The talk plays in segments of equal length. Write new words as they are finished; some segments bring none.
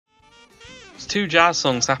two jazz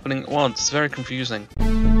songs happening at once. It's very confusing.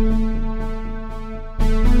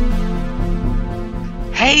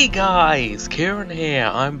 Hey guys, Kieran here.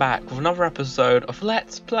 I'm back with another episode of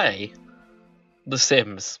Let's Play The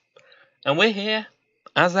Sims. And we're here,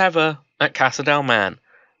 as ever, at Casa del Man.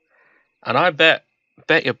 And I bet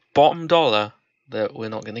your bottom dollar that we're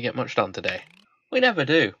not going to get much done today. We never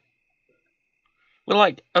do. We're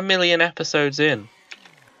like 1 million episodes in.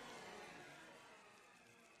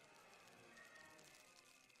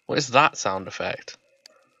 What is that sound effect?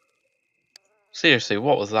 Seriously,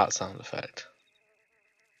 what was that sound effect?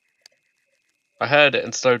 I heard it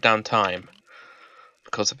and slowed down time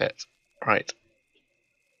because of it. Right.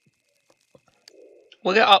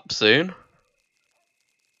 We'll get up soon.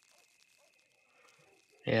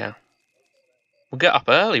 Yeah. We'll get up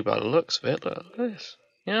early by the looks of it. Look at this.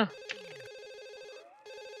 Yeah.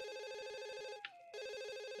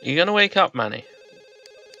 You gonna wake up, Manny?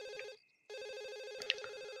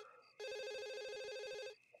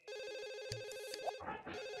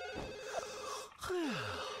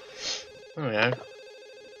 There we go.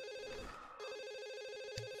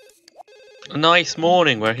 A nice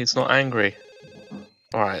morning where he's not angry.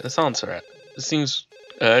 Alright, let's answer it. It seems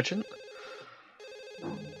urgent.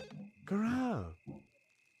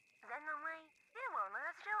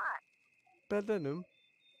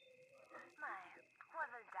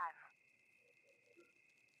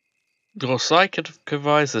 Your psychic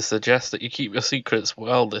advisor suggests that you keep your secrets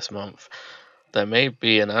well this month. There may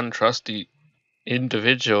be an untrusty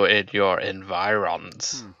individual in your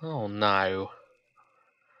environs. Oh no.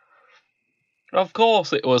 Of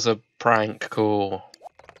course it was a prank call.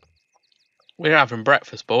 We're having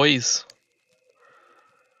breakfast, boys.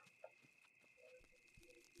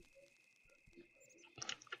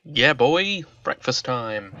 Yeah, boy. Breakfast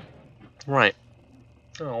time. Right.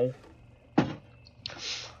 Oh.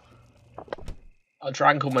 I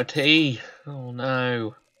drank all my tea. Oh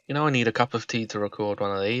no. You know I need a cup of tea to record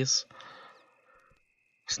one of these.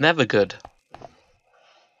 It's never good.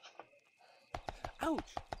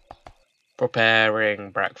 Ouch.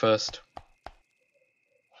 Preparing breakfast.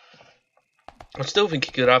 I still think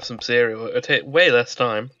you could have some cereal. It would take way less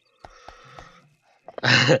time.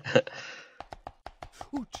 Ouch.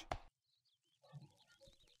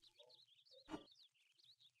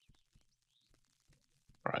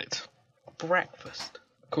 Right. Breakfast.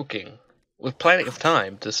 Cooking. With plenty of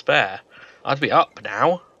time to spare. I'd be up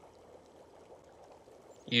now.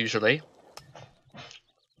 Usually.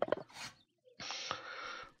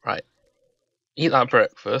 Right. Eat that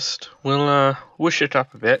breakfast. We'll whoosh it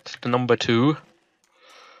up a bit to number 2.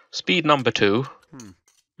 Speed number 2.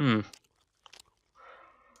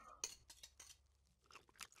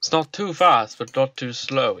 It's not too fast, but not too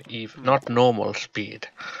slow. Even not normal speed.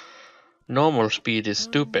 Normal speed is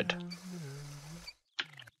stupid.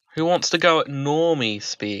 Who wants to go at normie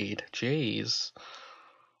speed? Jeez.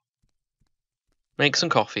 Make some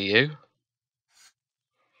coffee, you.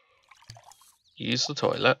 Use the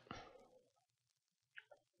toilet.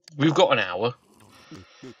 We've got an hour.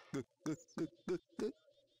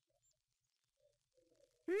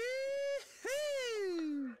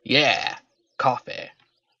 Yeah, coffee.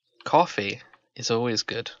 Coffee is always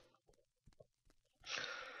good.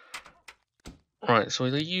 Right, so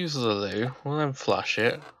we'll use the loo. We'll then flush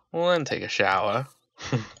it. We'll then take a shower.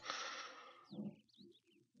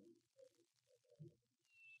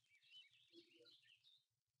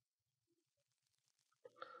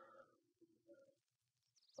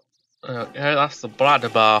 Okay, that's the bladder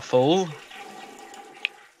bar full.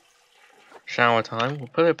 Shower time. We'll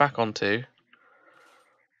put it back on too.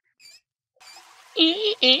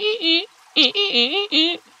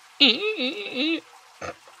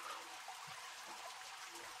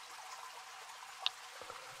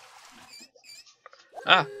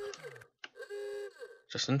 Ah,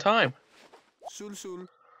 just in time.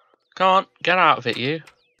 Come on, get out of it, you.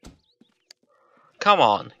 Come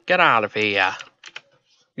on, get out of here.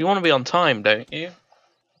 You want to be on time, don't you?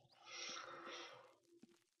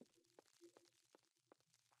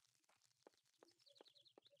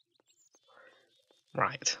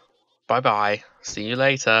 Right. Bye-bye. See you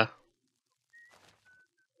later.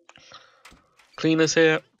 Cleaner's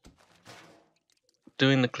here.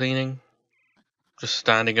 Doing the cleaning. Just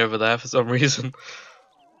standing over there for some reason.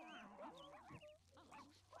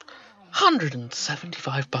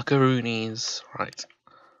 175 buckaroonies. Right.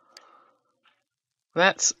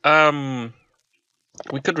 Let's,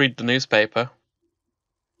 we could read the newspaper.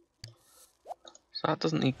 So that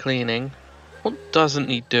doesn't need cleaning. What doesn't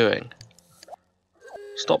need doing?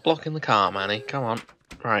 Stop blocking the car, Manny. Come on.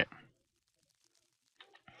 Right.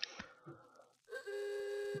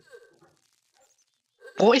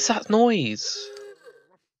 What is that noise?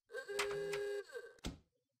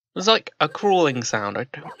 There's like a crawling sound. I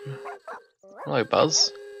don't know. Hello,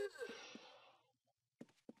 Buzz.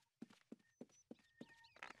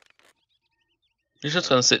 He's just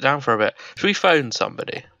gonna sit down for a bit. Should we phone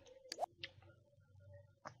somebody?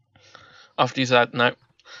 After he's had no.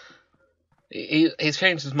 He's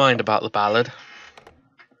changed his mind about the ballad.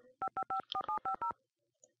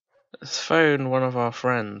 Let's phone one of our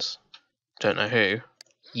friends. Don't know who.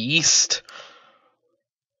 Yeast.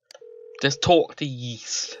 Just talk to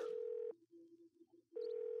Yeast.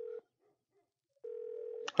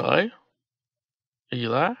 Hello? Are you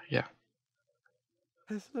there? Yeah.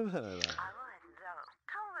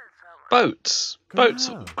 Boats. Boats.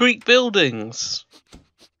 Greek buildings.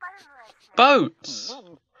 Boats.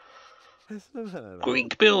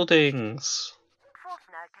 Greek buildings.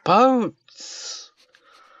 Boats.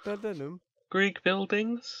 Greek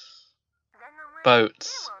buildings.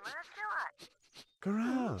 Boats.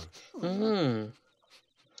 Oh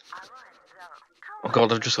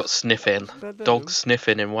god, I've just got sniffing. Dog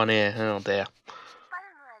sniffing in one ear. Oh dear.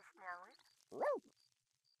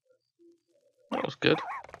 That was good.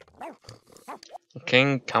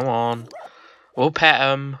 King, come on. We'll pet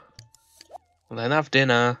him. We'll then have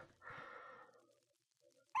dinner.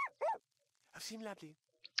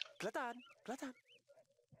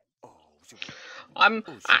 I'm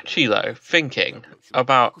actually though thinking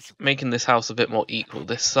about making this house a bit more equal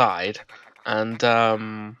this side and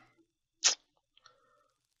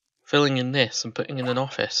filling in this and putting in an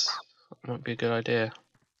office. That might be a good idea.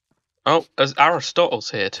 Oh, there's Aristotle's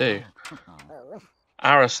here too.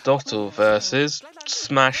 Aristotle versus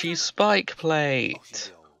Smashy Spike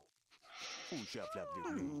Plate.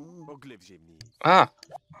 Ah,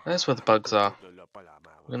 there's where the bugs are.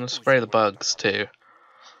 We're gonna spray the bugs too.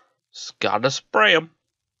 Just gotta spray them.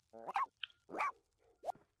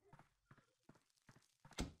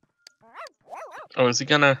 Oh, is he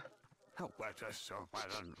gonna?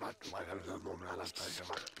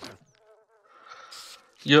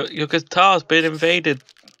 Your guitar's been invaded.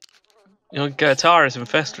 Your guitar is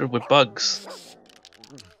infested with bugs.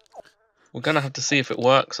 We're gonna have to see if it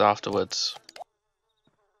works afterwards.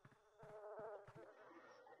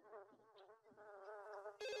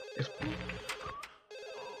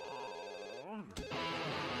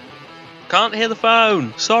 Can't hear the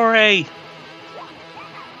phone. Sorry.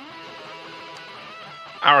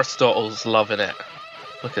 Aristotle's loving it.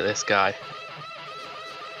 Look at this guy.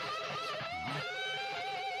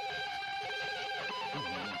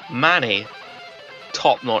 Manny,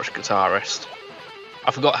 top-notch guitarist.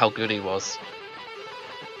 I forgot how good he was.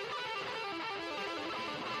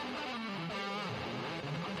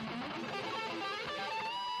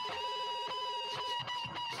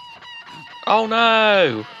 Oh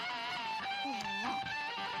no!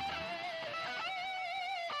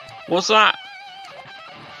 What's that?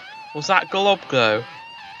 Was that Globgo?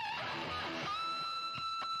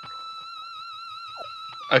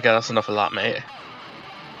 Okay, that's enough of that, mate.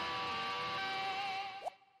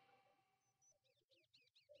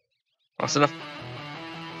 That's enough.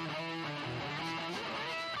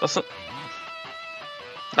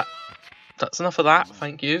 That's enough of that,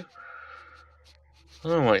 thank you.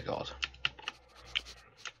 Oh my god.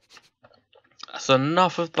 That's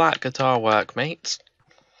enough of that guitar work, mates.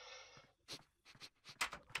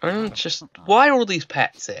 Why are all these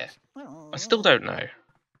pets here? I still don't know.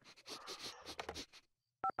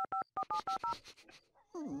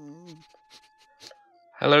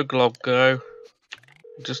 Hello, Globgo.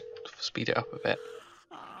 Just speed it up a bit.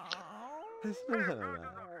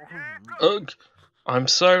 Ugh! I'm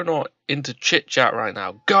so not into chit chat right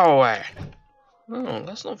now. Go away! Oh,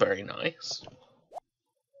 that's not very nice.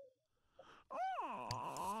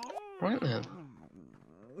 Right then.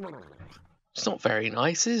 It's not very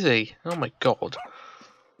nice, is he? Oh my god.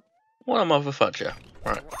 What a mother fudger.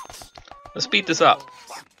 Right. Let's speed this up.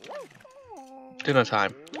 Dinner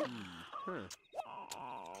time.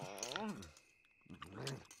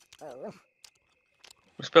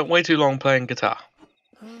 We spent way too long playing guitar.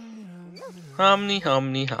 Humny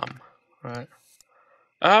humny hum. Right.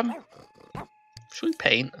 Should we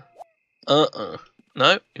paint?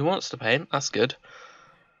 No, he wants to paint. That's good.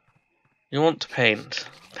 You want to paint.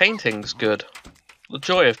 Painting's good. The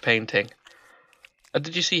joy of painting.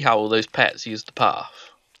 Did you see how all those pets use the path?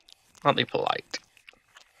 Aren't they polite?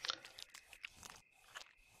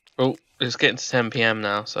 Oh, it's getting to 10 PM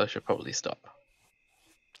now, so I should probably stop.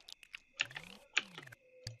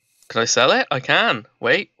 Can I sell it? I can.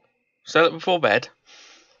 Wait. Sell it before bed.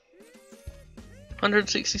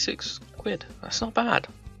 166 quid. That's not bad.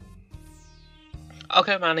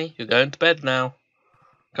 Okay, Manny, you're going to bed now.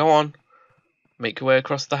 Go on. Make your way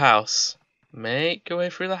across the house. Make your way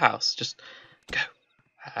through the house. Just go.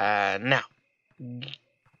 Now.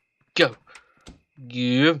 Go.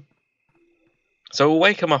 You. So we'll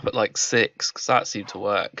wake him up at like 6, because that seemed to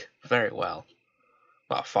work very well.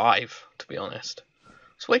 Well, 5, to be honest.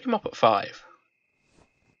 Let's wake him up at 5.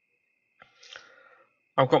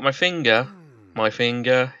 I've got my finger. My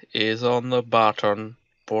finger is on the button.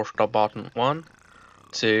 Push the button. 1,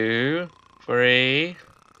 2, 3,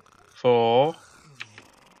 4.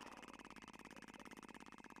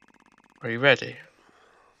 Are you ready?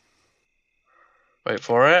 Wait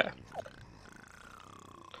for it.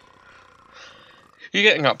 You're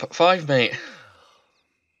getting up at 5, mate.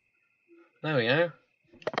 There we go.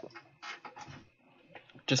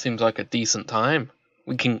 Just seems like a decent time.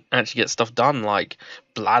 We can actually get stuff done, like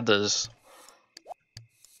bladders.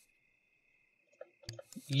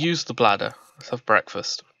 Use the bladder. Let's have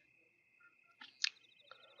breakfast.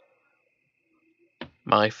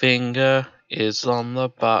 My finger is on the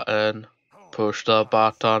button. Push the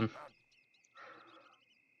button.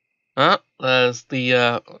 Ah, there's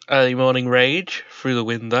the early morning rage through the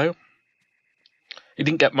window. He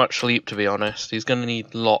didn't get much sleep, to be honest. He's going to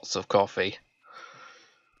need lots of coffee.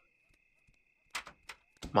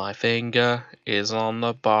 My finger is on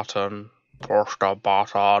the button. Push the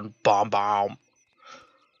button. Bam bam.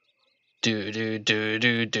 Do do do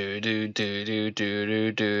do do do do do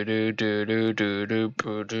do do do do do do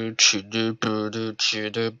do do chidu do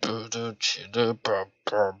chidu do chidu.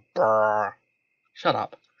 Shut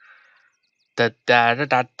up. Da da da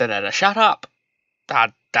da da da. Shut up. Da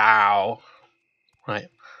da. Right.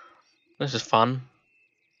 This is fun.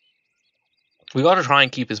 We got to try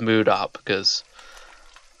and keep his mood up because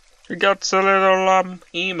he gets a little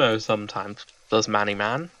emo sometimes. Does Manny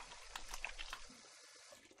Man?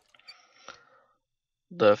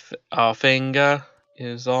 Our finger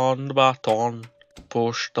is on the button.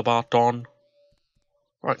 Push the button.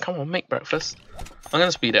 Right, come on, make breakfast. I'm going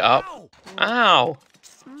to speed it up. Ow!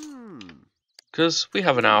 Because we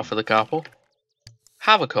have an hour for the couple.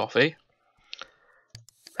 Have a coffee.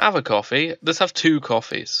 Have a coffee. Let's have 2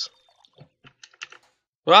 coffees.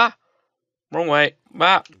 Ah! Wrong way.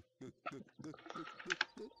 Ah!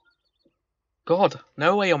 God,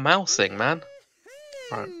 no way you're mousing, man.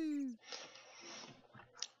 Right.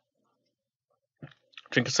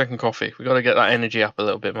 Drink a second coffee. We got to get that energy up a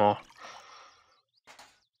little bit more.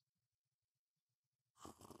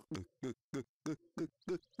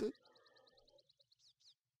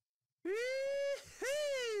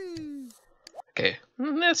 Okay,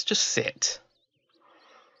 let's just sit.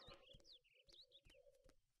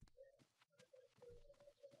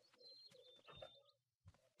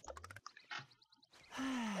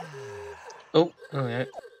 Oh, okay.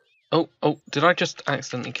 Oh, did I just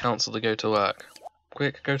accidentally cancel the go to work?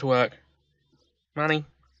 Quick, go to work. Manny.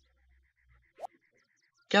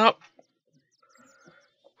 Get up.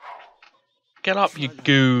 Get up, you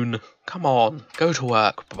goon. Come on, go to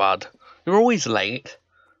work, bud. You're always late.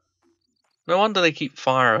 No wonder they keep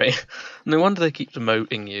firing. No wonder they keep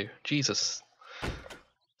demoting you. Jesus.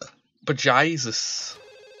 But Jesus.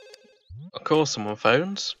 Of course someone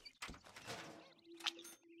phones.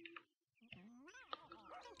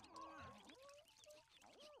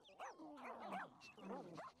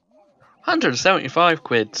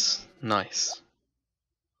 £175. Nice.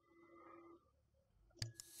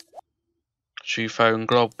 Shoe phone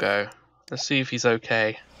Glob go. Let's see if he's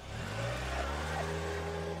okay.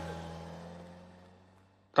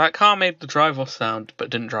 That car made the drive off sound, but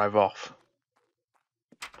didn't drive off.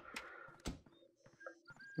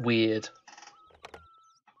 Weird.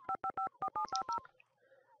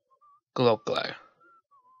 Glob glow.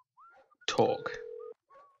 Talk.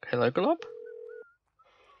 Hello, Glob?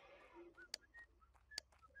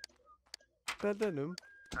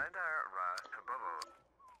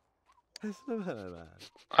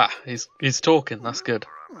 Ah, he's talking, that's good.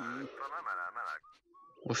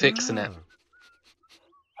 We're fixing it.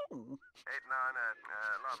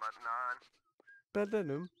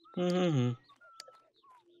 Mm-hmm.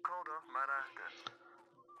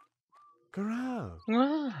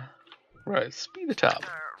 Ah. Right, speed it up.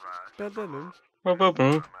 That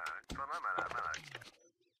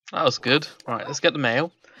was good. Right, let's get the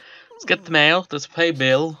mail. Let's get the mail. Let's pay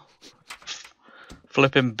Bill.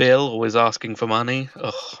 Flipping Bill, always asking for money.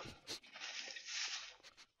 Ugh.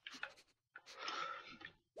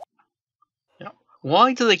 Yeah.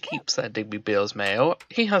 Why do they keep sending me Bill's mail?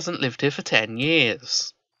 He hasn't lived here for 10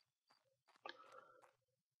 years.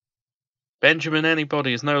 Benjamin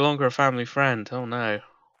Anybody is no longer a family friend. Oh no.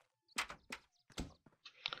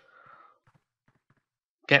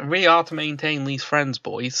 Getting really hard to maintain these friends,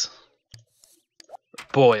 boys.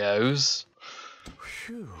 Boyos.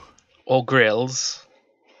 Or grills.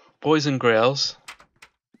 Boys and grills.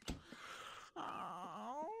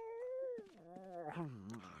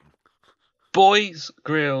 Boys,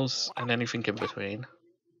 grills, and anything in between.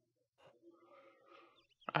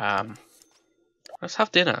 Let's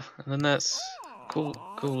have dinner, and then that's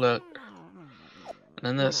cooler, and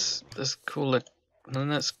then that's cooler, and then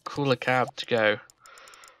that's cooler cab to go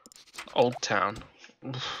Old Town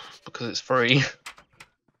because it's free.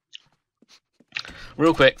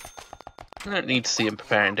 Real quick, I don't need to see him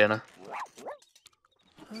preparing dinner.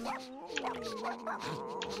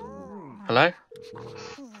 Hello?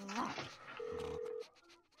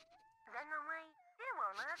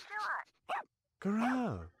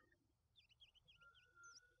 Grow.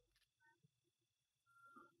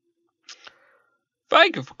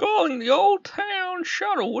 Thank you for calling the Old Town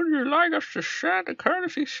Shuttle. Would you like us to send a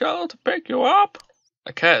courtesy shuttle to pick you up?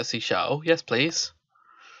 A courtesy shuttle? Yes, please.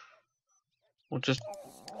 We'll just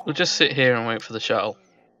sit here and wait for the shuttle.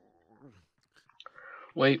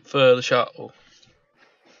 Wait for the shuttle.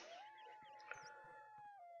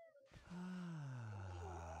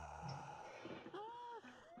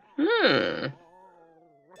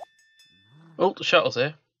 Oh, the shuttle's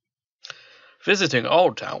here. Visiting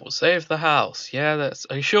Old Town will save the house. Yeah, that's...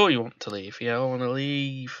 Are you sure you want to leave? Yeah, I want to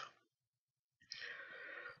leave.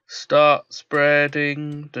 Start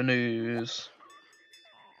spreading the news.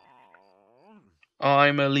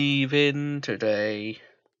 I'm a leaving today.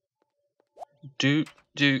 Do.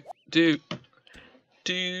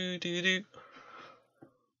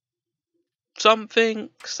 Something.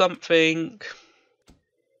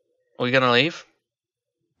 Are we gonna leave?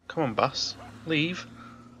 Come on, bus. Leave.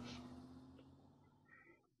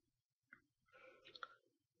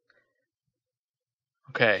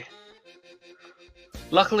 Okay.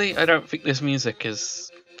 Luckily, I don't think this music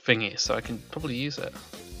is thingy, so I can probably use it.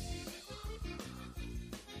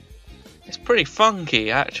 It's pretty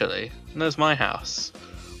funky, actually. And there's my house.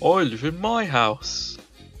 I live in my house.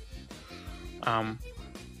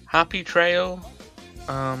 Happy Trail.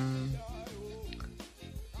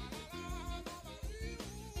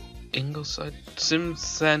 Ingleside, Sim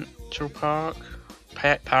Central Park,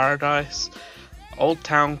 Pet Paradise, Old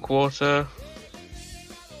Town Quarter.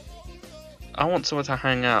 I want somewhere to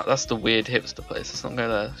hang out. That's the weird hipster place. Let's not go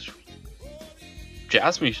there.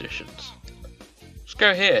 Jazz musicians. Let's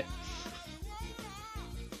go here.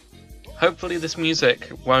 Hopefully this music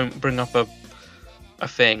won't bring up a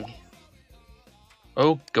thing.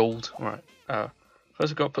 Oh, gold. Right.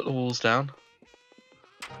 First I've got to put the walls down.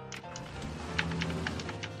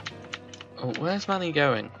 Oh, where's Manny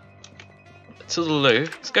going? To the loo.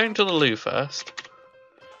 He's going to the loo first.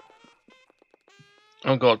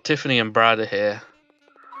 Oh god, Tiffany and Brad are here.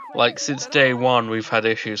 Like, since day one we've had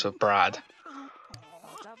issues with Brad.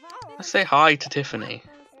 Let's say hi to Tiffany.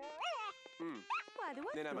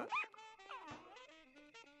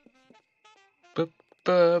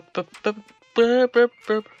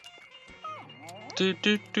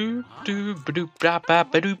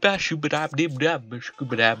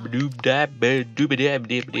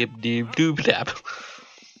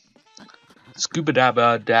 Scuba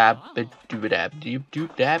dabba dab dooba dab doob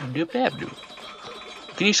doob dab doob dab doob.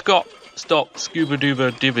 Can you stop scuba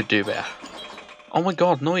dooba dooba dooba? Oh my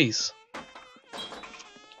god, noise.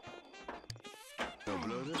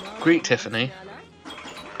 Greet Tiffany.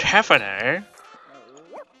 Tiffany?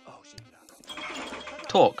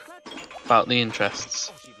 Talk about the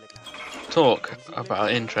interests. Talk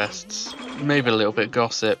about interests. Maybe a little bit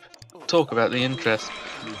gossip. Talk about the interests.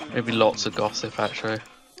 Maybe lots of gossip, actually.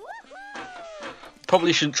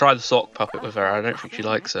 Probably shouldn't try the sock puppet with her. I don't think she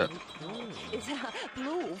likes it.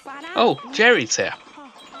 Oh, Jerry's here.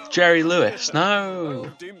 Jerry Lewis. No.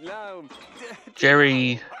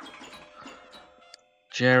 Jerry.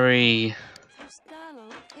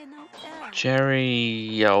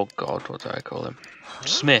 Oh god, what do I call him?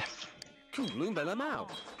 Smith.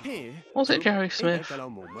 Was it Jerry Smith?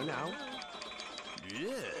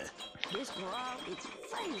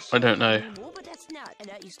 I don't know.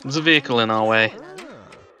 There's a vehicle in our way.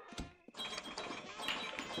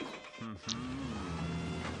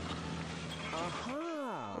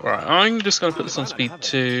 Right, I'm just going to put this on speed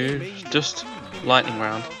 2. Just lightning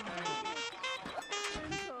round.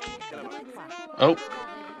 Oh.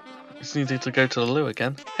 Just needed to go to the loo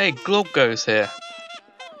again. Hey, Glob goes here.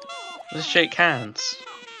 Let's shake hands.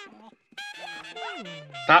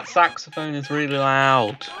 That saxophone is really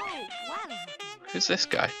loud. Who's this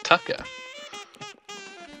guy? Tucker.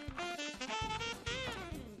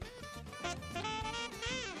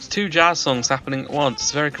 two jazz songs happening at once.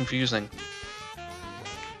 It's very confusing.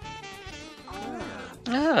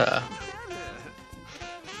 Ah.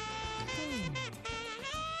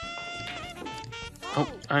 Oh,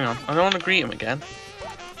 hang on. I don't want to greet him again.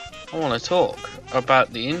 I want to talk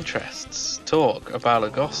about the interests. Talk about a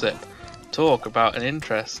gossip. Talk about an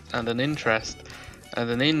interest and an interest and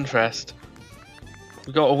an interest.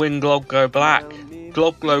 We got to win Globe Glow Black.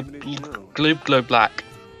 Globe Glow Black.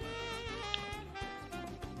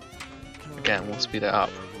 Again, we'll speed it up.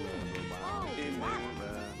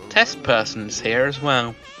 Test person's here as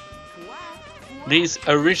well. These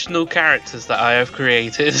original characters that I have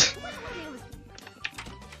created.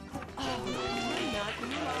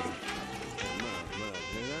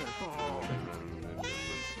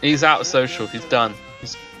 He's out of social. He's done.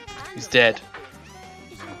 He's dead.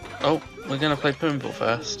 Oh, we're gonna play pinball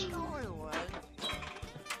first.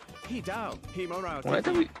 Where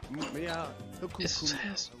do we?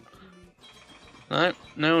 No,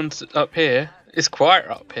 no one's up here. It's quiet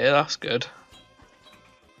up here. That's good.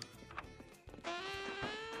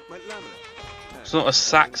 It's not a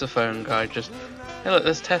saxophone guy. Just hey, look,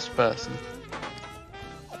 there's test person.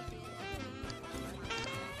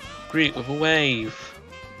 Greet with a wave.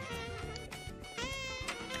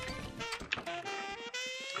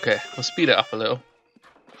 Okay, we'll speed it up a little.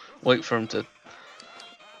 Wait for him to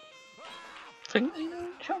think they know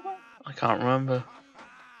each other. I can't remember.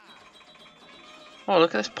 Oh,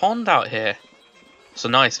 look at this pond out here. It's a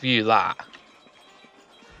nice view, that.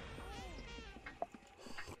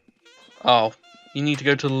 Oh, you need to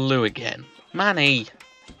go to the loo again. Manny,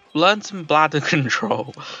 learn some bladder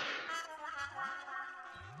control.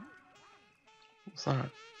 What's that?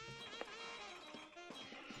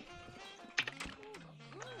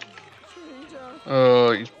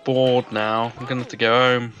 Oh, he's bored now. I'm gonna have to go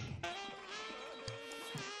home.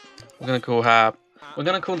 We're gonna call cab. We're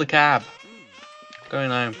gonna call the cab. Going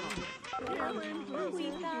home.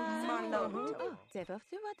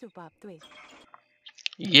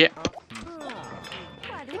 Yep.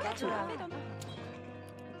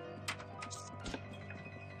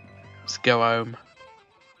 Let's go home.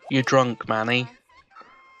 You're drunk, Manny.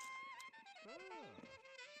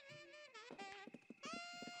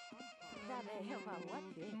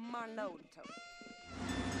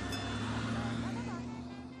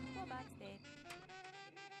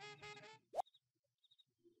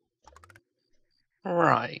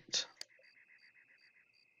 Right.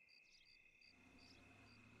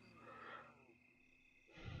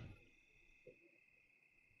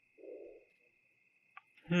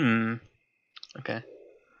 Okay.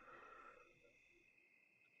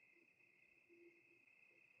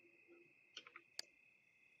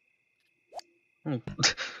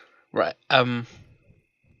 Right.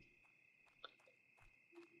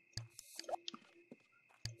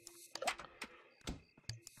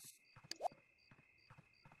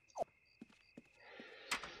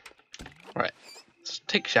 Right. Let's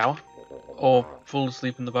take a shower. Or fall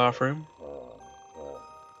asleep in the bathroom.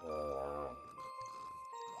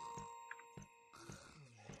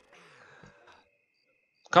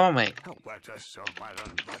 Come on, mate.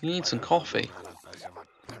 You need some coffee.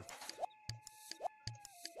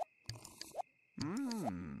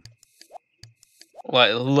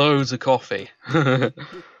 Like, loads of coffee.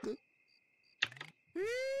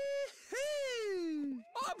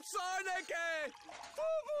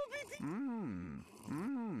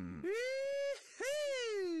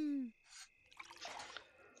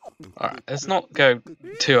 Alright, let's not go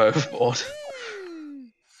too overboard.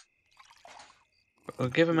 We'll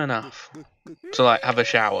give him enough to, like, have a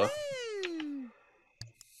shower.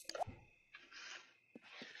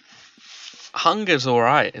 Hunger's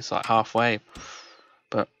alright, it's like halfway.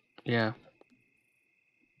 But, yeah.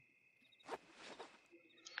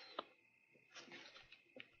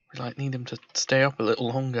 We, like, need him to stay up a little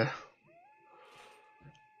longer.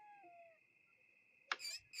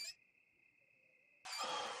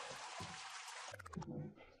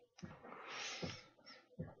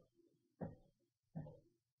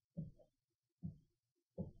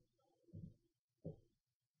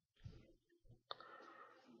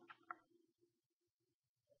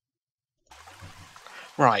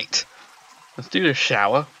 Right, let's do the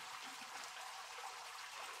shower.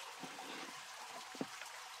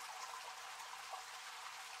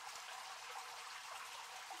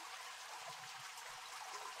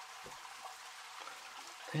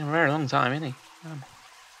 Taking a very long time, isn't he?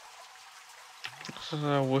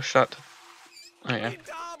 I wish that. Oh yeah.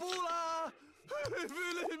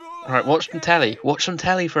 Alright, watch some telly. Watch some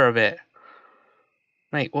telly for a bit.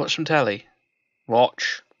 Mate, watch some telly.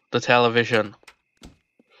 Watch the television.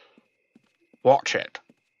 Watch it.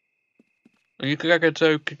 Or you could go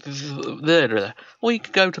to... Or you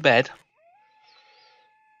could go to bed.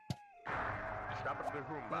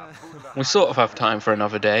 We sort of have time for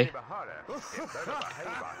another day.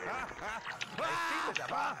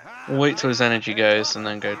 We'll wait till his energy goes and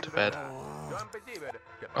then go to bed.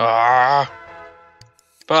 Ah!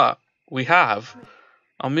 But we have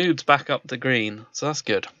our mood's back up to green, so that's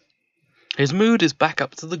good. His mood is back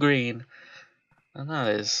up to the green, and that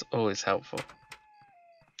is always helpful.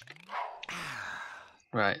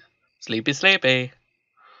 Right, sleepy, sleepy.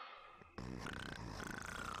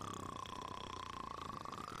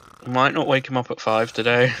 Might not wake him up at 5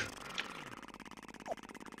 today.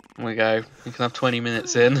 There we go. We can have 20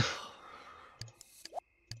 minutes in.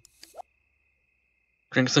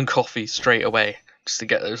 Drink some coffee straight away, just to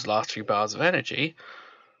get those last few bars of energy.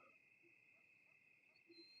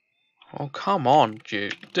 Oh, come on,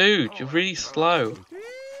 dude. Dude, you're really slow.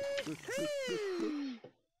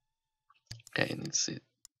 Okay, let's see.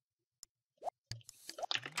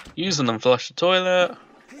 Use and unflush the toilet.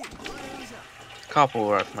 Couple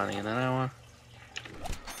worth money in an hour.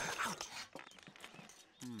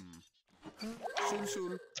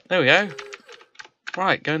 There we go.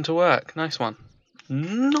 Right, going to work. Nice one.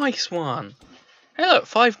 Nice one. Hey look,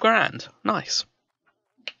 5 grand. Nice.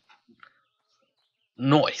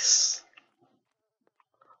 Nice.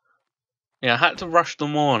 Yeah, I had to rush the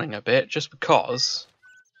morning a bit just because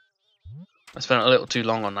I spent a little too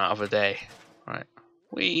long on that other day. Right.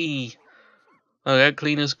 Whee! Oh, the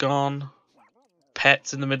cleaner's gone.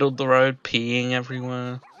 Pets in the middle of the road, peeing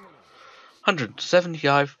everywhere.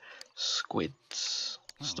 175 squids.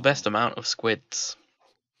 It's the best amount of squids.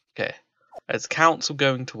 Okay. As council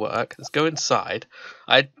going to work, let's go inside.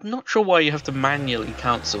 I'm not sure why you have to manually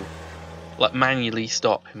manually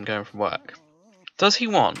stop him going from work. Does he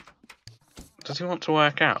want to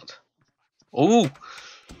work out? Ooh!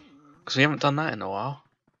 Because we haven't done that in a while.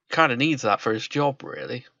 He kind of needs that for his job,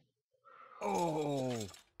 really.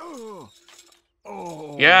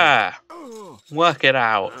 Yeah! Work it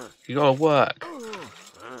out. You gotta work.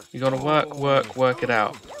 You gotta work it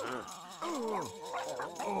out.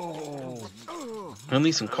 I'll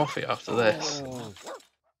need some coffee after this.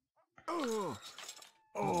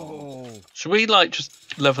 Should we,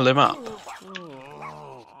 just level him up?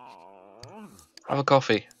 Have a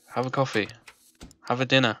coffee. Have a coffee. Have a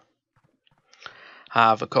dinner.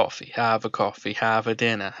 Have a coffee. Have a coffee. Have a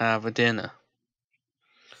dinner. Have a dinner.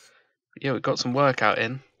 Yeah, we got some workout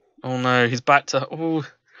in. Oh no, he's back to... Oh,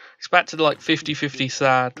 he's back to 50-50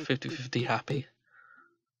 sad, 50-50 happy.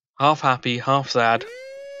 Half happy, half sad.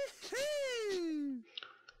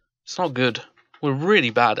 It's not good. We're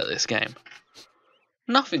really bad at this game.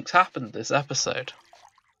 Nothing's happened this episode.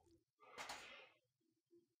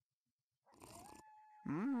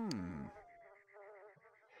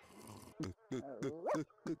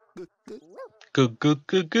 Good.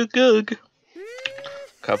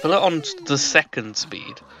 Okay, I'll put it on the second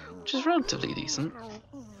speed, which is relatively decent.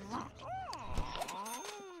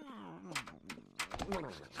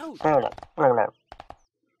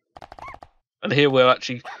 And here we'll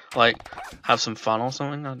actually, have some fun or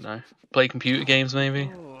something, I don't know. Play computer games,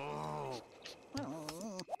 maybe?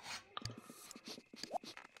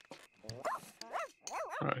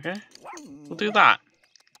 Okay, we'll do that.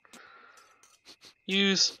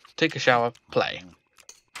 Use, take a shower, play.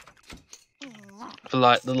 For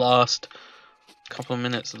the last couple of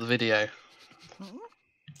minutes of the video.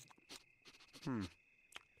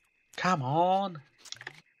 Come on!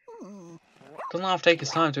 Doesn't have to take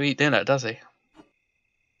his time to eat dinner, does he?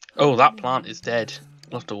 Oh, that plant is dead.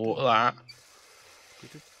 We'll have to water that.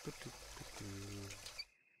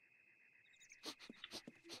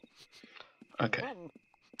 Okay.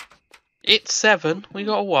 It's 7. We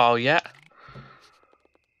got a while yet.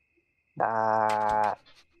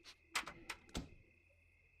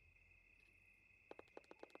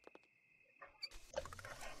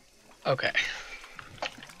 Okay.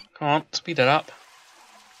 Come on, speed it up.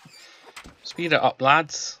 Speed it up,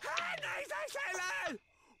 lads.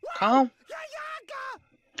 Calm.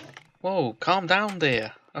 Whoa, calm down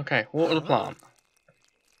there. Okay, water the plant.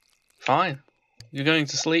 Fine. You're going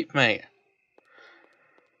to sleep, mate.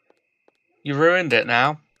 You ruined it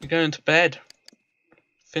now. You're going to bed.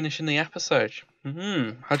 Finishing the episode.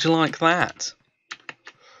 How'd you like that?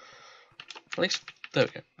 At least, there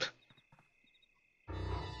we go.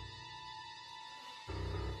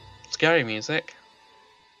 Scary music.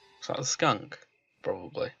 Is that the skunk?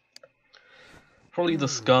 Probably. Probably the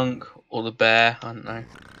skunk or the bear, I don't know.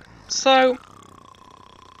 So,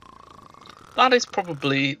 that is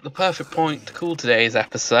probably the perfect point to call today's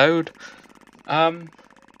episode.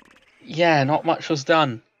 Yeah, not much was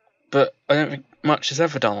done. but I don't think much is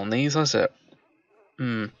ever done on these, has it?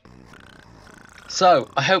 So,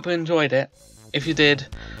 I hope you enjoyed it. If you did,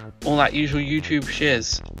 all that usual YouTube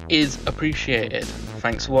shiz is appreciated.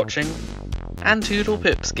 Thanks for watching, and toodle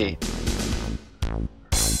pipski.